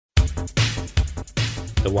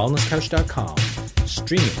TheWellnessCouch.com,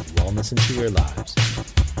 streaming wellness into your lives.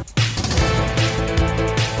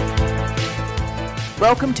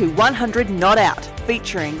 Welcome to 100 Not Out,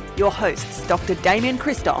 featuring your hosts Dr. Damien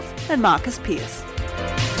Christoph and Marcus Pearce.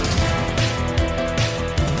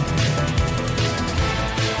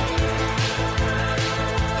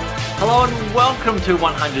 Hello and welcome to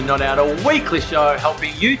 100 Not Out, a weekly show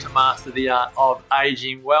helping you to master the art of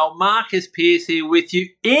aging well. Marcus Pearce here with you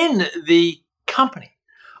in the company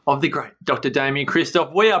of the great Dr. Damien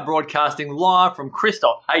Christoph. We are broadcasting live from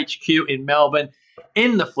Christoph HQ in Melbourne,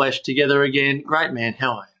 in the flesh together again. Great man,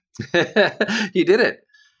 how are you? You did it.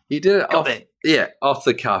 Got there. Yeah, off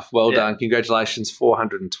the cuff. Well done. Congratulations,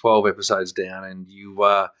 412 episodes down, and you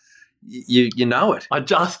know it. I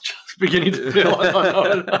just beginning to feel like I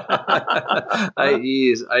know it. 8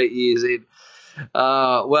 years in.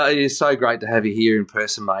 Well, it is so great to have you here in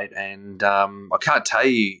person, mate. And I can't tell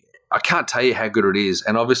you how good it is.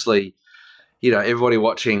 And obviously, you know, everybody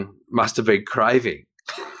watching must have been craving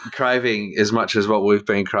as much as what we've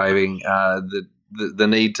been craving. The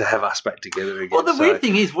need to have us back together again. Well, the weird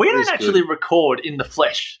thing is we don't actually record in the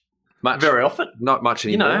flesh very often. Not much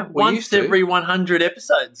anymore. You know, once every 100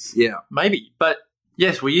 episodes. Yeah. Maybe. But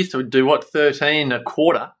yes, we used to do 13 a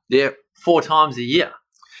quarter? Yeah. 4 times a year.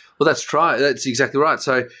 Well, that's right. That's exactly right.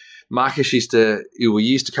 So Marcus used to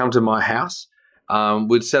come to my house.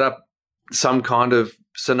 We'd set up some kind of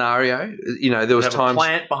scenario. You know, there was times a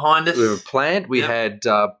plant behind us. We were a plant. We had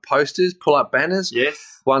posters, pull-up banners.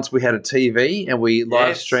 Yes. Once we had a TV and we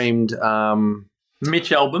live streamed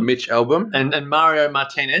Mitch Albom and Mario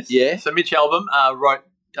Martinez. Yeah. So Mitch Albom wrote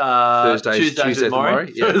Tuesdays with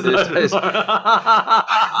Maury. Yeah,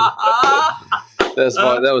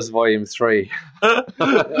 that was volume 3.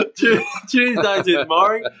 Tuesdays with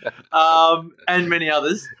Maury, and many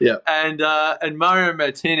others. Yeah. And Mario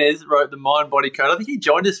Martinez wrote the Mind Body Code. I think he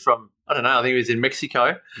joined us from, I don't know, I think he was in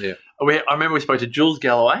Mexico. Yeah. I remember we spoke to Jules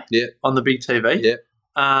Galloway. Yeah. On the big TV. Yeah.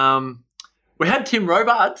 We had Tim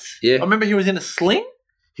Robards. Yeah. I remember he was in a sling.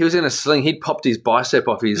 He was in a sling. He'd popped his bicep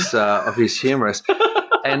off his humerus.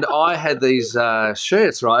 And I had these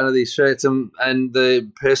shirts, right? Under these shirts, and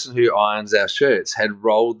the person who irons our shirts had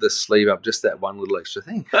rolled the sleeve up just that one little extra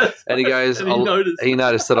thing. And he goes, he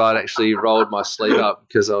noticed that I'd actually rolled my sleeve up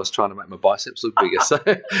because I was trying to make my biceps look bigger. So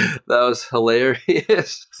that was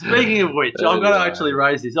hilarious. Speaking of which, I've got to actually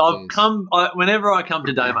raise this. Whenever I come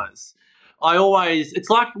to Damo's, it's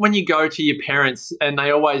like when you go to your parents and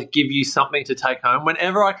they always give you something to take home.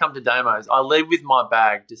 Whenever I come to Damo's, I leave with my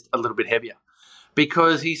bag just a little bit heavier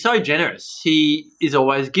because he's so generous. He is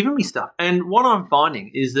always giving me stuff. And what I'm finding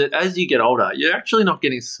is that as you get older, you're actually not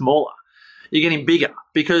getting smaller. You're getting bigger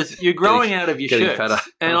because you're growing out of your shirts. Fatter.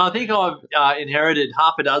 And I think I've inherited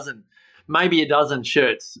half a dozen, maybe a dozen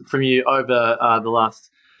shirts from you over the last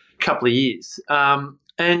couple of years. And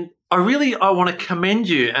I want to commend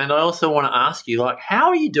you, and I also want to ask you, like, how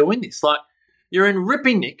are you doing this? Like, you're in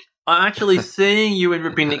Ripping Nick. I'm actually seeing you in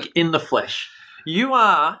Ripping Nick in the flesh. You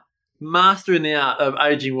are mastering the art of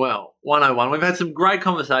aging well, 101. We've had some great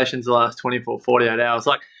conversations the last 24, 48 hours.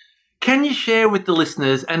 Like, can you share with the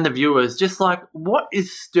listeners and the viewers just, like, what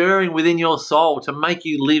is stirring within your soul to make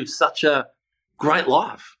you live such a great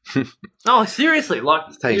life? No, seriously, like,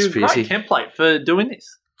 thanks, you're a great template for doing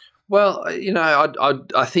this. Well, you know,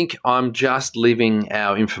 I think I'm just living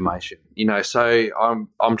our information, you know, so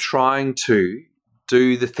I'm trying to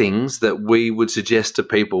do the things that we would suggest to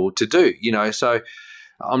people to do, you know, so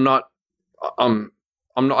I don't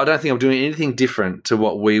think I'm doing anything different to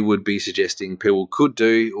what we would be suggesting people could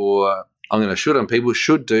do, or people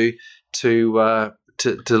should do to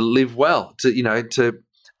live well, to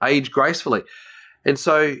age gracefully. And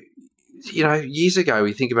so, you know, years ago,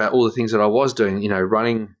 we think about all the things that I was doing, you know,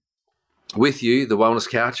 running with you, the Wellness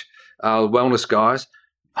Couch, Wellness Guys,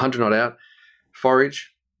 100 Not Out,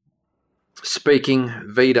 Forage, speaking,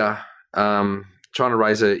 Vita, trying to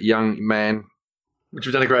raise a young man, which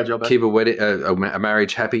we've done a great job at. Keep a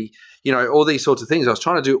marriage happy, you know, all these sorts of things. I was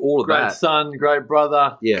trying to do all of that. Great son, great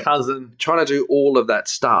brother, cousin. Trying to do all of that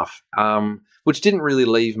stuff, which didn't really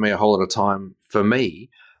leave me a whole lot of time for me.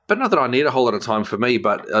 But not that I need a whole lot of time for me,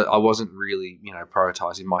 but I wasn't really, you know,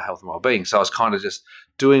 prioritizing my health and well-being. So I was kind of just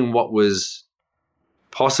doing what was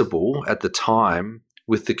possible at the time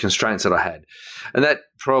with the constraints that I had. And that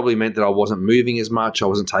probably meant that I wasn't moving as much. I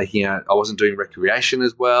wasn't doing recreation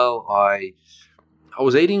as well. I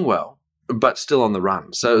was eating well, but still on the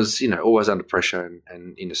run. So it was, you know, always under pressure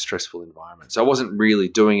and in a stressful environment. So I wasn't really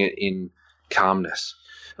doing it in calmness.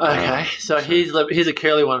 Okay, so here's a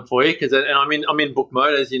curly one for you, because I'm in book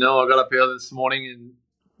mode, as you know. I got up early this morning and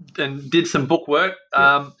did some book work.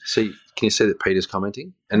 See, can you see that Peter's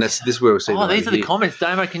commenting? And this is where we'll see. These are the comments,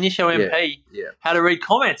 Damo. Can you show MP how to read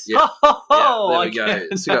comments? Yeah. There we go.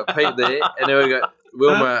 So we got Pete there, and then we got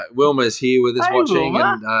Wilma. Wilma's here with us watching,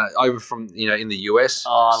 Wilma. and over from in the US.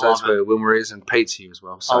 I so that's love where Wilma is, and Pete's here as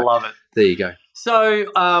well. So I love it. There you go. So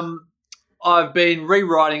I've been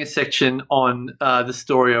rewriting a section on the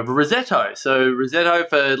story of Rosetto. So Rosetto,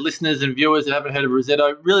 for listeners and viewers that haven't heard of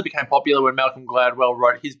Rosetto, really became popular when Malcolm Gladwell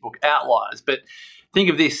wrote his book Outliers. But think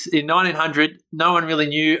of this, in 1900, no one really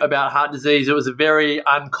knew about heart disease. It was a very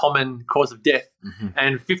uncommon cause of death. Mm-hmm.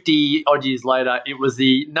 And 50-odd years later, it was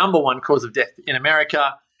the number one cause of death in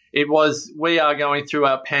America. We are going through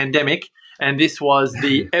a pandemic, and this was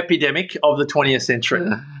the epidemic of the 20th century.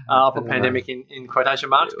 Upper pandemic in quotation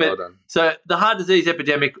marks. Yeah, well done. So the heart disease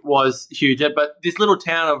epidemic was huge. But this little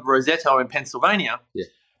town of Rosetto in Pennsylvania,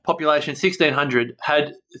 population 1,600,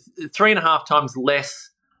 had 3.5 times less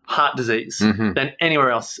heart disease than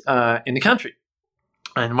anywhere else in the country.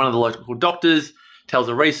 And one of the local doctors tells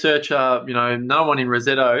a researcher, no one in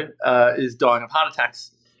Rosetto is dying of heart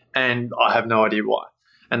attacks, and I have no idea why.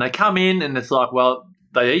 And they come in, and it's like, well,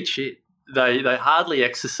 they eat shit. They hardly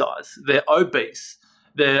exercise. They're obese.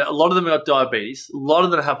 A lot of them have got diabetes. A lot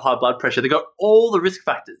of them have high blood pressure. They've got all the risk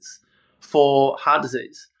factors for heart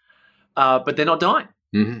disease, but they're not dying.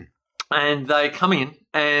 Mm-hmm. And they come in,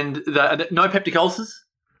 and no peptic ulcers.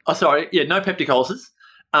 No peptic ulcers.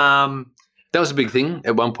 That was a big thing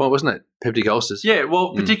at one point, wasn't it? Peptic ulcers. Yeah,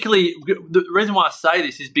 well, particularly the reason why I say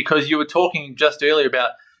this is because you were talking just earlier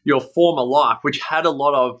about your former life, which had a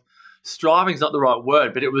lot of striving is not the right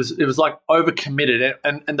word, but it was like overcommitted,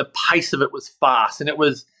 and the pace of it was fast, and it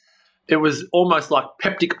was almost like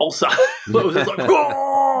peptic ulcer. It was just like, like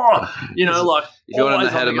if you want to know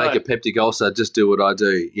how to make a peptic ulcer, just do what I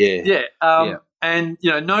do. Yeah. And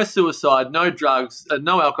no suicide, no drugs,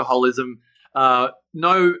 no alcoholism, no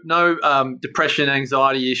depression,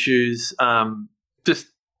 anxiety issues, just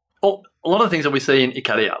a lot of things that we see in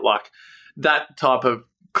Ikaria, like that type of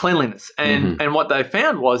cleanliness. And what they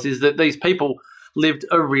found is that these people lived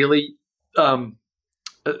a really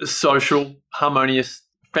social, harmonious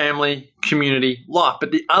family, community life.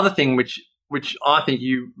 But the other thing which I think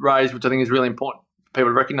you raised, which I think is really important for people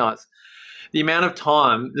to recognise, the amount of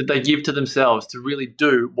time that they give to themselves to really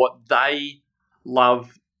do what they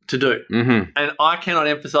love to do. Mm-hmm. And I cannot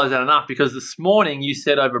emphasise that enough, because this morning you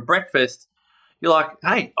said over breakfast, you're like,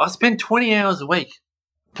 hey, I spend 20 hours a week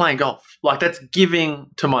playing golf. Like, that's giving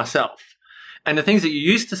to myself. And the things that you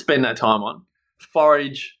used to spend that time on,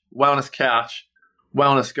 forage, wellness couch,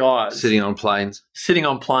 wellness guys. Sitting on planes.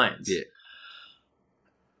 Yeah.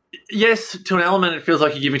 Yes, to an element it feels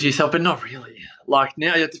like you're giving to yourself, but not really. Like,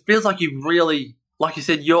 now it feels like you really, like you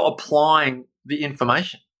said, you're applying the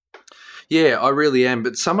information. Yeah, I really am.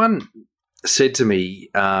 But someone said to me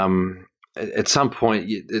at some point,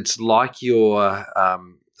 it's like you're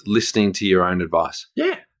listening to your own advice.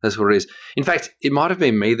 Yeah. That's what it is. In fact, it might have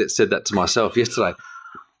been me that said that to myself yesterday.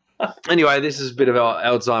 Anyway, this is a bit of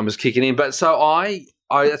Alzheimer's kicking in. But so I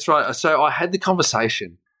that's right. So I had the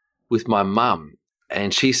conversation with my mum,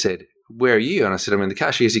 and she said, where are you? And I said, I'm in the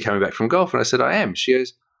car. She goes, you coming back from golf? And I said, I am. She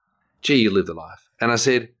goes, gee, you live the life. And I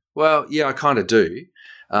said, well, yeah, I kind of do,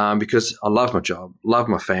 because I love my job, love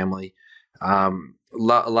my family,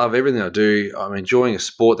 love everything I do. I'm enjoying a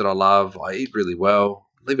sport that I love. I eat really well,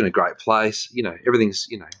 live in a great place. Everything's,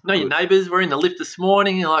 Know your neighbours. We're in the lift this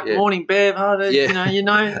morning. You're like, morning, Bev.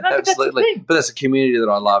 Absolutely. But that's a community that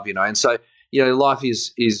I love, And so, life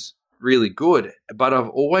is really good. But I've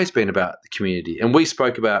always been about the community. And we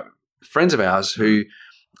spoke about friends of ours who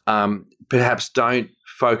perhaps don't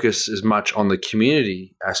focus as much on the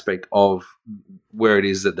community aspect of where it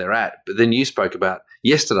is that they're at. But then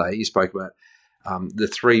yesterday you spoke about our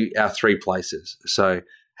three places. So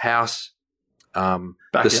house,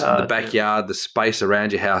 the backyard, the space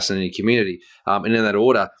around your house and in your community. And in that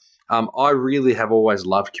order, I really have always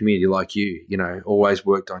loved community like you, always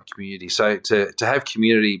worked on community. So to have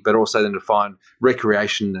community, but also then to find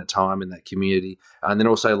recreation in that time in that community, and then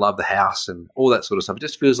also love the house and all that sort of stuff. It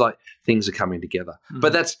just feels like things are coming together. Mm-hmm.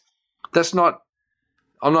 But that's not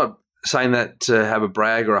 – I'm not saying that to have a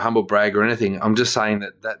brag or a humble brag or anything. I'm just saying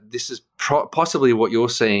that this is possibly what you're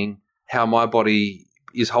seeing, how my body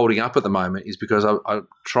is holding up at the moment, is because I'm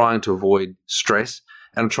trying to avoid stress,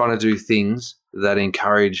 and I'm trying to do things that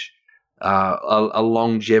encourage a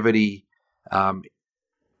longevity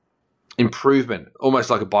improvement,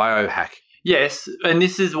 almost like a biohack. Yes, and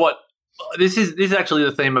this is actually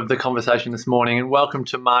the theme of the conversation this morning. And welcome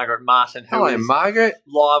to Margaret Martin, who is Margaret,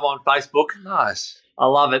 live on Facebook. Nice, I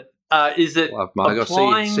love it. Is it love Margaret?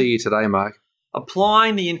 I'll see you today, Mark.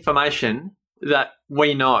 applying the information that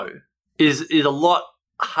we know is a lot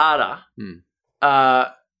harder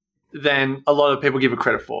than a lot of people give it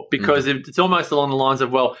credit for, because it's almost along the lines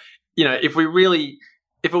of, well, if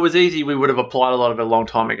it was easy, we would have applied a lot of it a long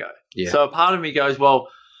time ago. Yeah. So a part of me goes, well,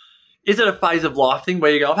 is it a phase of life thing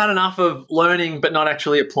where you go, I've had enough of learning but not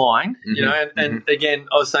actually applying, and again,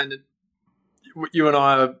 I was saying that you and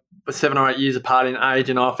I are 7 or 8 years apart in age,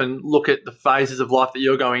 and I often look at the phases of life that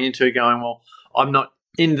you're going into going, well, I'm not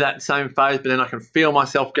in that same phase, but then I can feel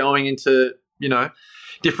myself going into,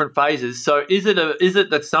 different phases. So is it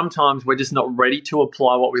that sometimes we're just not ready to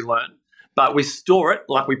apply what we learn, but we store it,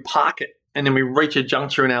 like we park it, and then we reach a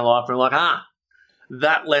juncture in our life and we're like,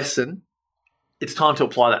 that lesson, it's time to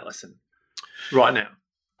apply that lesson right now?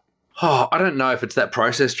 Oh, I don't know if it's that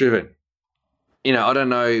process driven. I don't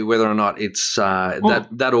know whether or not it's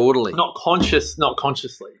that orderly. Not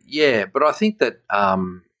consciously. Yeah, but I think that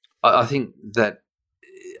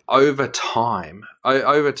over time,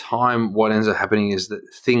 what ends up happening is that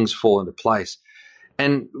things fall into place.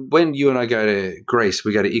 And when you and I go to Greece,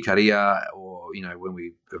 we go to Ikaria, or when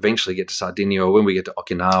we eventually get to Sardinia, or when we get to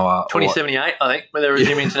Okinawa. 2078, I think, when they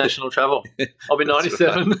resume international travel. I'll be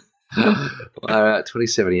 97.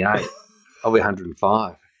 2078. I'll be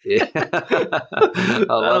 105. Yeah.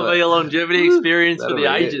 That'll be a longevity experience for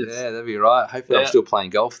the ages. Yeah, that'd be right. Hopefully I'm still playing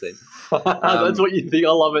golf then. That's what you think. I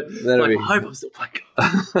love it. I hope I'm still playing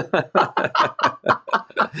golf.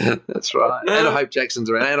 That's right. And I hope Jackson's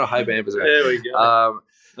around. And I hope Amber's around. There we go.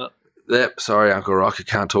 Sorry, Uncle Rock, I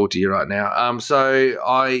can't talk to you right now.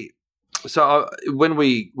 When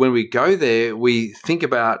we go there, we think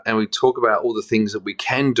about and we talk about all the things that we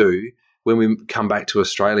can do when we come back to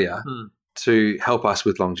Australia to help us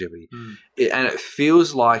with longevity. And it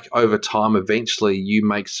feels like over time, eventually, you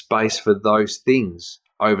make space for those things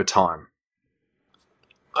over time.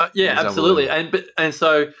 Yeah, absolutely. And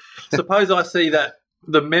so suppose I see that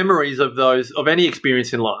the memories of any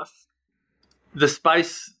experience in life, the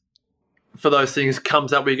space for those things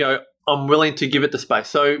comes up where you go, I'm willing to give it the space.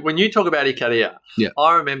 So when you talk about Ikaria,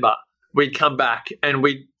 I remember we'd come back and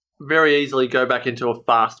we'd very easily go back into a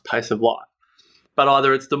fast pace of life. But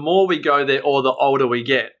either it's the more we go there or the older we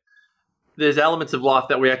get, there's elements of life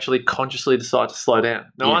that we actually consciously decide to slow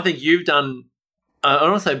down. Now, I think you've done, I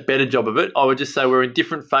don't want to say a better job of it. I would just say we're in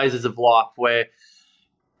different phases of life where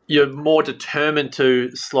you're more determined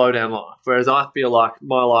to slow down life. Whereas I feel like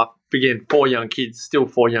my life, again, 4 young kids, still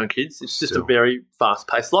 4 young kids. It's just a very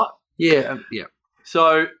fast-paced life. Yeah.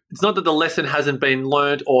 So it's not that the lesson hasn't been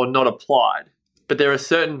learned or not applied, but there are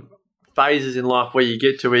certain phases in life where you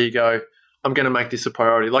get to where you go, I'm going to make this a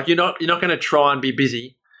priority. Like you're not going to try and be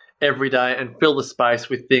busy every day and fill the space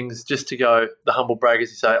with things just to go, the humble brag, as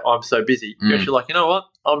you say, I'm so busy. You're actually like, you know what?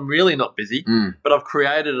 I'm really not busy, but I've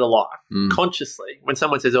created a life consciously. When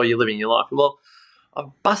someone says, oh, you're living your life, well, I've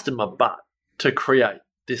busted my butt to create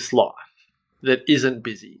this life that isn't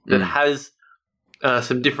busy, that has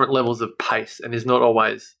some different levels of pace and is not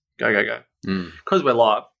always go. Because we're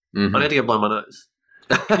live, I need to go blow my nose.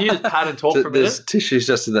 Can you just pat and talk for a minute? There's tissues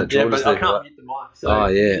just in that drawer. Yeah, but I can't mute the mic. So oh,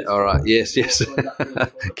 yeah. All right. Yes.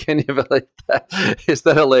 Can you believe that? Is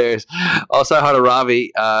that hilarious? I'll say hi to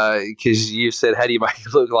Ravi because you said, how do you make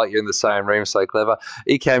it look like you're in the same room? So clever.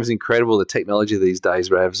 Ecamm's incredible. The technology these days,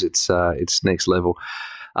 Ravs, it's next level.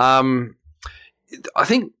 I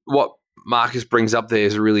think what Marcus brings up there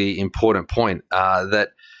is a really important point that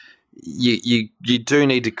you do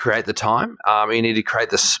need to create the time. You need to create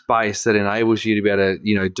the space that enables you to be able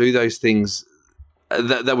to, do those things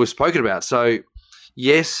that we've spoken about. So,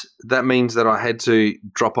 yes, that means that I had to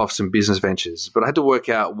drop off some business ventures, but I had to work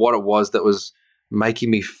out what it was that was making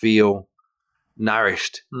me feel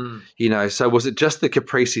nourished. So was it just the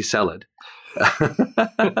caprese salad?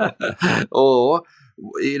 Or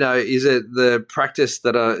is it the practice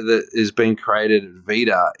that is being created at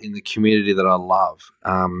Vita in the community that I love,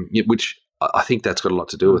 which I think that's got a lot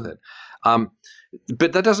to do with it.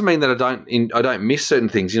 But that doesn't mean that I don't miss certain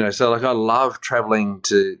things, So like I love traveling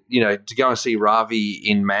to go and see Ravi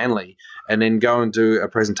in Manly and then go and do a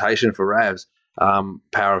presentation for Ravs,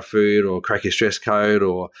 Power of Food or Crack Your Stress Code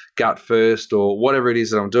or Gut First or whatever it is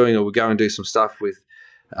that I'm doing, or we go and do some stuff with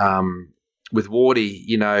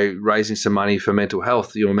Wardy, raising some money for mental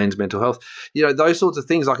health, men's mental health, those sorts of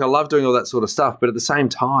things. Like I love doing all that sort of stuff, but at the same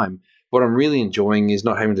time, what I'm really enjoying is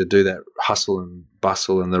not having to do that hustle and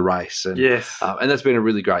bustle and the race. And, yes. And that's been a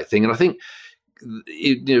really great thing. And I think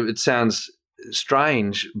it sounds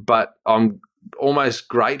strange, but I'm almost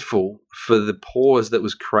grateful for the pause that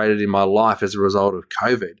was created in my life as a result of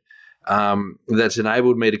COVID. That's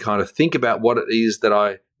enabled me to kind of think about what it is that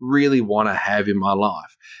I really want to have in my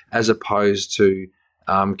life, as opposed to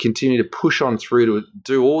continue to push on through to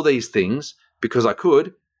do all these things because I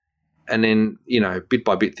could, and then, bit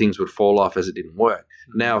by bit things would fall off as it didn't work.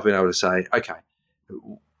 Now I've been able to say, okay,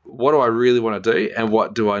 what do I really want to do and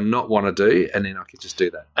what do I not want to do? And then I can just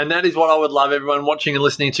do that. And that is what I would love everyone watching and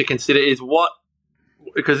listening to consider is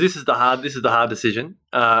because this is the hard decision.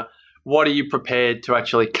 What are you prepared to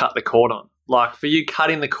actually cut the cord on? Like for you,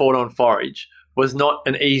 cutting the cord on forage was not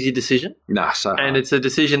an easy decision. Nah, so and it's a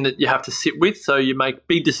decision that you have to sit with. So you make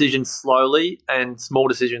big decisions slowly and small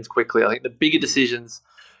decisions quickly. I think the bigger decisions,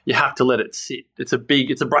 you have to let it sit. It's a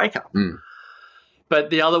breakup. But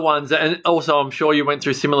the other ones, and also I'm sure you went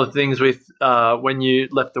through similar things with when you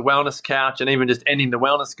left the wellness couch and even just ending the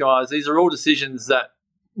wellness guys. These are all decisions that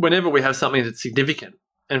whenever we have something that's significant,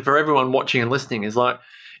 and for everyone watching and listening, is like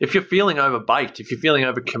if you're feeling overbaked, if you're feeling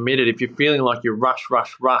overcommitted, if you're feeling like you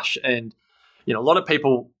rush, and a lot of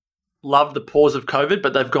people love the pause of COVID,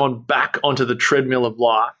 but they've gone back onto the treadmill of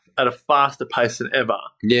life at a faster pace than ever.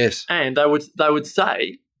 Yes. And they would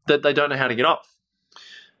say that they don't know how to get off.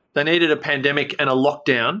 They needed a pandemic and a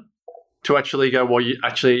lockdown to actually go, well,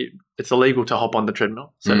 it's illegal to hop on the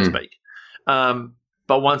treadmill, so to speak. But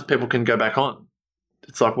once people can go back on,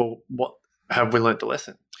 it's like, well, what have we learnt the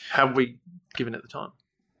lesson? Have we given it the time?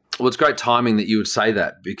 Well, it's great timing that you would say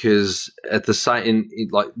that because at the same,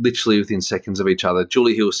 like literally within seconds of each other,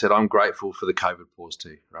 Julie Hill said, "I'm grateful for the COVID pause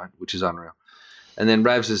too," right? Which is unreal. And then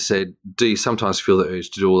Ravs has said, "Do you sometimes feel the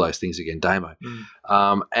urge to do all those things again, Damo?"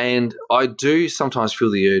 And I do sometimes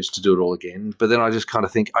feel the urge to do it all again, but then I just kind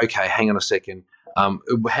of think, okay, hang on a second.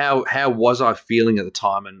 How was I feeling at the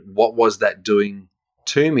time, and what was that doing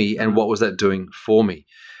to me, and what was that doing for me?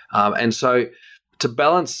 And so to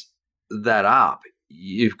balance that up,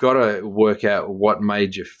 you've got to work out what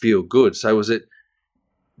made you feel good. So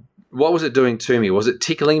what was it doing to me? Was it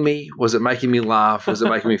tickling me? Was it making me laugh? Was it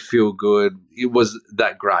making me feel good? It was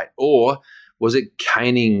that great. Or was it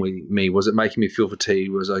caning me? Was it making me feel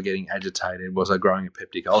fatigued? Was I getting agitated? Was I growing a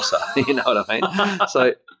peptic ulcer? You know what I mean?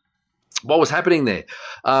 So what was happening there?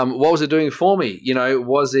 What was it doing for me?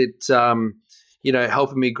 Was it,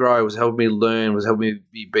 helping me grow? Was it helping me learn? Was it helping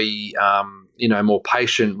me be, more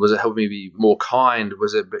patient? Was it helping me be more kind?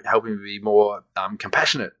 Was it helping me be more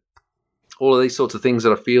compassionate? All of these sorts of things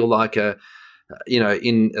that I feel like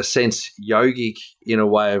in a sense, yogic in a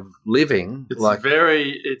way of living.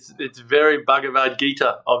 It's very Bhagavad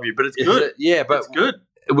Gita of you, but it's good. But it's good.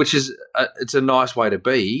 Which is it's a nice way to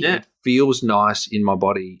be. Yeah. It feels nice in my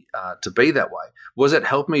body to be that way. Was it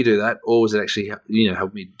help me do that, or was it actually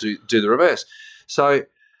help me do the reverse? So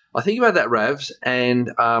I think about that, Ravs,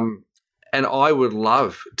 and I would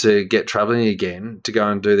love to get traveling again to go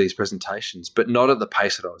and do these presentations, but not at the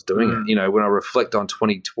pace that I was doing it. When I reflect on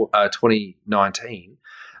 2019,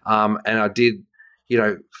 and I did,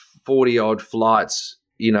 40-odd flights,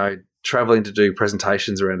 traveling to do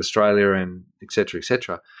presentations around Australia and et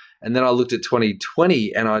cetera. And then I looked at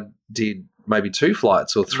 2020 and I did maybe 2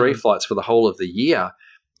 flights or 3 flights for the whole of the year,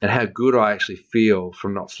 and how good I actually feel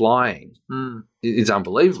from not flying is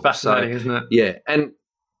unbelievable. It's fascinating, isn't it? Yeah. And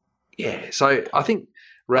so I think,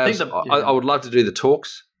 Ravs, I would love to do the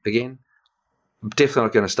talks again. I'm definitely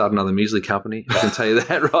not going to start another muesli company. I can tell you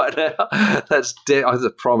that right now. That's a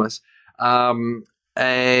promise.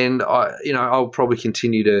 And I'll probably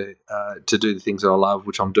continue to do the things that I love,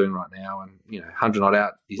 which I'm doing right now. And 100 Not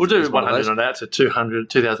Out. We'll do 100 Not Out to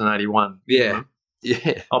 2081. Yeah,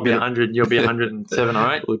 yeah. I'll be 100. You'll be 107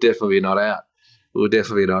 or 8. We'll definitely be not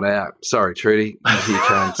out. Sorry, Trudy. You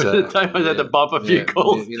can't. Damo's had to bump a few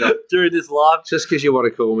calls during this live. Just because you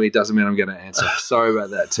want to call me doesn't mean I'm going to answer. Sorry about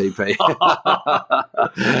that, TP.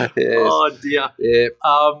 Yes. Oh, dear. Yeah.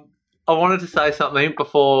 I wanted to say something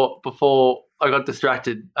before I got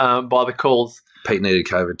distracted by the calls. Pete needed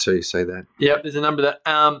COVID too, see that? Yep, there's a number that.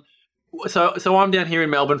 So I'm down here in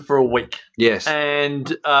Melbourne for a week. Yes. And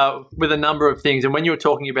with a number of things. And when you were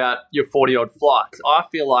talking about your 40-odd flights, I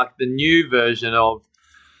feel like the new version of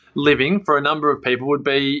living for a number of people would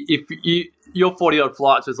be if your 40-odd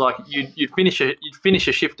flights was like you'd finish a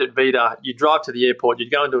shift at Vita, you'd drive to the airport,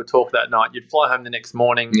 you'd go and do a talk that night, you'd fly home the next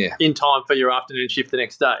morning in time for your afternoon shift the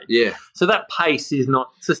next day. Yeah. So that pace is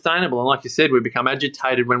not sustainable. And like you said, we become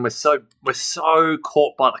agitated when we're so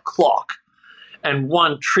caught by the clock. And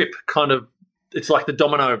one trip it's like the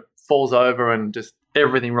domino falls over and just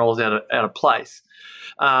everything rolls out of place.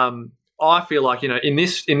 I feel like, in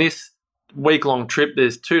this week-long trip,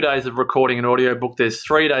 there's 2 days of recording an audiobook, there's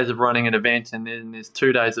 3 days of running an event, and then there's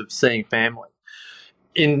 2 days of seeing family.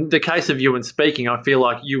 In the case of you and speaking, I feel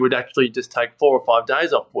like you would actually just take 4 or 5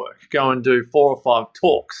 days off work, go and do 4 or 5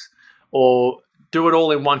 talks, or do it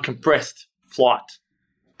all in one compressed flight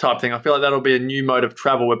type thing. I feel like that'll be a new mode of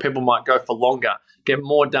travel where people might go for longer, get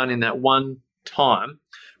more done in that one time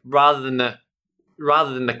rather than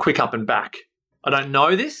the quick up and back. I don't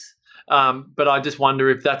know this, but I just wonder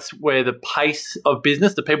if that's where the pace of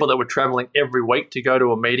business, the people that were traveling every week to go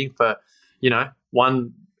to a meeting for,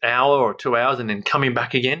 1 hour or 2 hours and then coming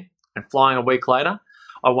back again and flying a week later,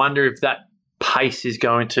 I wonder if that pace is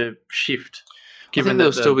going to shift. I think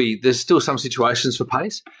there's still some situations for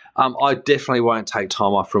pace. I definitely won't take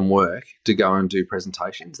time off from work to go and do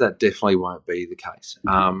presentations. That definitely won't be the case.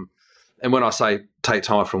 And when I say take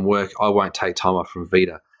time off from work, I won't take time off from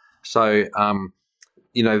Vita. So,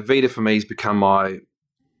 Vita for me has become my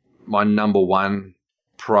number one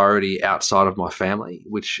priority outside of my family,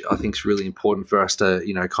 which I think is really important for us to,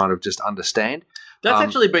 kind of just understand. That's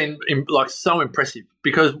actually been so impressive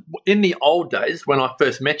because in the old days when I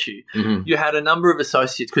first met you, you had a number of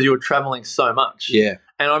associates because you were traveling so much. Yeah.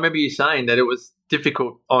 And I remember you saying that it was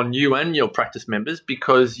difficult on you and your practice members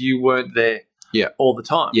because you weren't there all the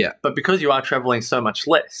time. Yeah. But because you are traveling so much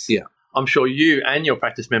less, I'm sure you and your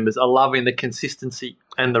practice members are loving the consistency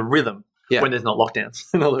and the rhythm when there's not lockdowns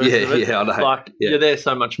and all the rest of it. Yeah, I know. You're there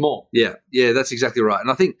so much more. Yeah, that's exactly right.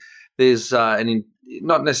 And I think there's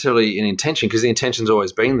not necessarily an intention because the intention's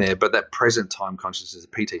always been there, but that present time consciousness,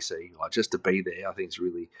 PTC, just to be there, I think is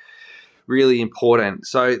really, really important.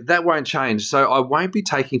 So that won't change. So I won't be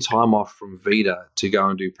taking time off from Vita to go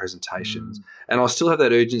and do presentations. And I'll still have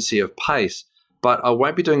that urgency of pace, but I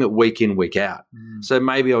won't be doing it week in, week out. So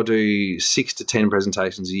maybe I'll do 6 to 10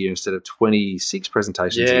 presentations a year instead of 26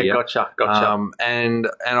 presentations a year. Gotcha. And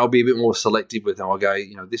I'll be a bit more selective with them. I'll go,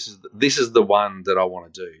 this is the one that I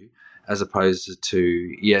want to do, as opposed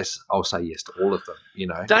to, yes, I'll say yes to all of them,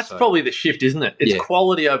 That's probably the shift, isn't it? It's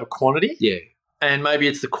quality over quantity. Yeah. And maybe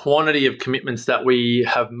it's the quantity of commitments that we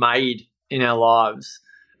have made in our lives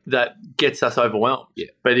that gets us overwhelmed. Yeah.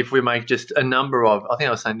 But if we make just a number of, I think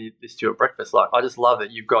I was saying this to you at breakfast, I just love that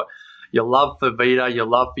you've got your love for Vita, your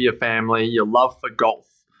love for your family, your love for golf.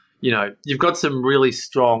 You've got some really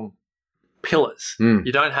strong pillars.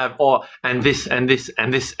 You don't have and this and this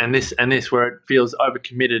and this and this and this where it feels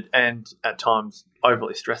overcommitted and at times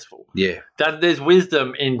overly stressful. Yeah. That there's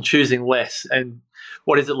wisdom in choosing less and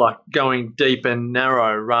what is it like going deep and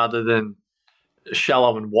narrow rather than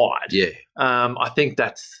shallow and wide. Yeah. I think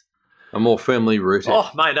that's a more firmly rooted. Oh,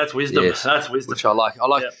 mate, that's wisdom. Yes. That's wisdom. Which I like.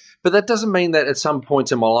 But that doesn't mean that at some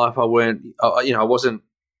points in my life I wasn't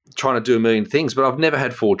trying to do a million things, but I've never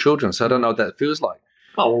had 4 children, so I don't know what that feels like.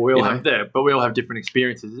 Oh, well, we all have that, but we all have different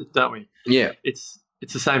experiences, don't we? Yeah. It's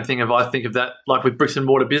the same thing if I think of that, like with bricks and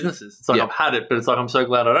mortar businesses. It's like I've had it, but it's like I'm so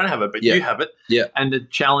glad I don't have it, but you have it. Yeah. And the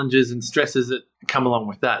challenges and stresses that come along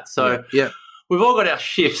with that. So we've all got our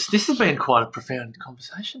shifts. This has been quite a profound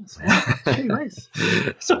conversation. Gee whiz.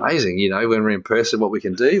 It's amazing, when we're in person, what we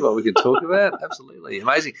can do, what we can talk about. Absolutely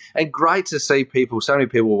amazing. And great to see so many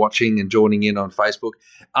people watching and joining in on Facebook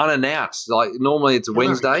unannounced. Like normally it's a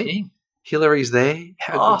Wednesday. King. Hillary's there.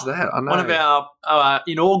 How good's that? I know. One of our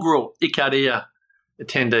inaugural Icadia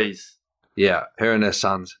attendees. Yeah, her and her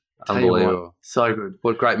sons. Unbelievable. So good.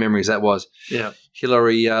 What great memories that was. Yeah.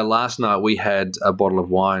 Hillary, last night we had a bottle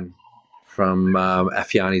of wine from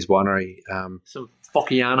Affiani's winery. Some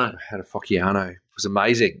Focciano. Had a Focciano. It was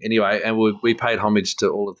amazing. Anyway, and we paid homage to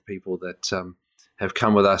all of the people that have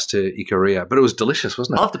come with us to Ikaria. But it was delicious,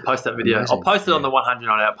 wasn't it? I'll have to post that video. Amazing. I'll post it on the 100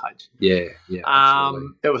 Night Out page. Yeah, absolutely.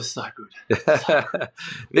 It was so good.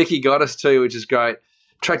 Vicky got us too, which is great.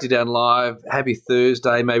 Tracked you down live. Happy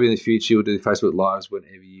Thursday. Maybe in the future we'll do Facebook Lives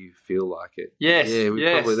whenever you feel like it. Yes.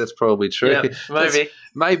 Yeah, that's probably true. Yeah,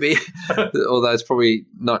 maybe. Although it's probably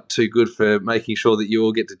not too good for making sure that you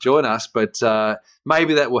all get to join us, but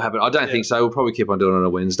maybe that will happen. I don't think so. We'll probably keep on doing it on a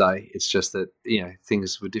Wednesday. It's just that,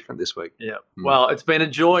 things were different this week. Yeah. Well, it's been a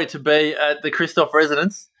joy to be at the Christoph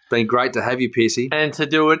residence. Been great to have you, Piercy. And to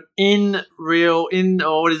do it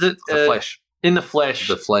what is it? The flesh. In the flesh,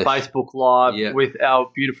 Facebook Live with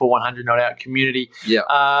our beautiful 100 Not Out community. Yeah.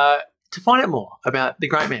 To find out more about the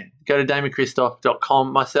great man, go to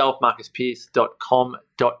DamienChristoff.com, myself,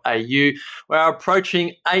 MarcusPearce.com.au. We are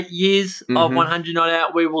approaching 8 years of 100 Not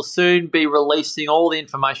Out. We will soon be releasing all the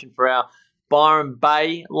information for our Byron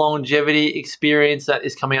Bay longevity experience that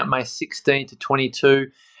is coming up May 16 to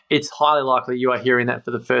 22. It's highly likely you are hearing that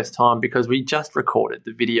for the first time because we just recorded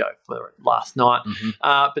the video for it last night.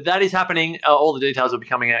 But that is happening. All the details will be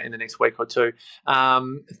coming out in the next week or two.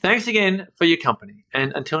 Thanks again for your company.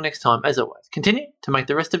 And until next time, as always, continue to make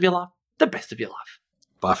the rest of your life the best of your life.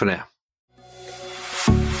 Bye for now.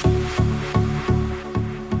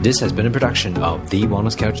 This has been a production of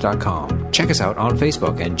TheWellnessCouch.com. Check us out on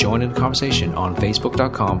Facebook and join in the conversation on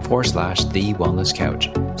Facebook.com/The Wellness Couch.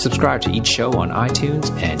 Subscribe to each show on iTunes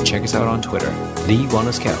and check us out on Twitter. The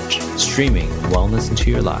Wellness Couch, streaming wellness into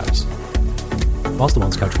your lives. Whilst the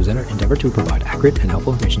Wellness Couch presenter endeavor to provide accurate and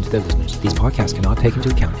helpful information to their listeners, these podcasts cannot take into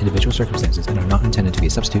account individual circumstances and are not intended to be a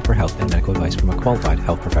substitute for health and medical advice from a qualified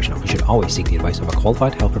health professional. You should always seek the advice of a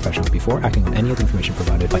qualified health professional before acting on any of the information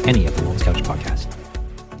provided by any of the Wellness Couch podcasts.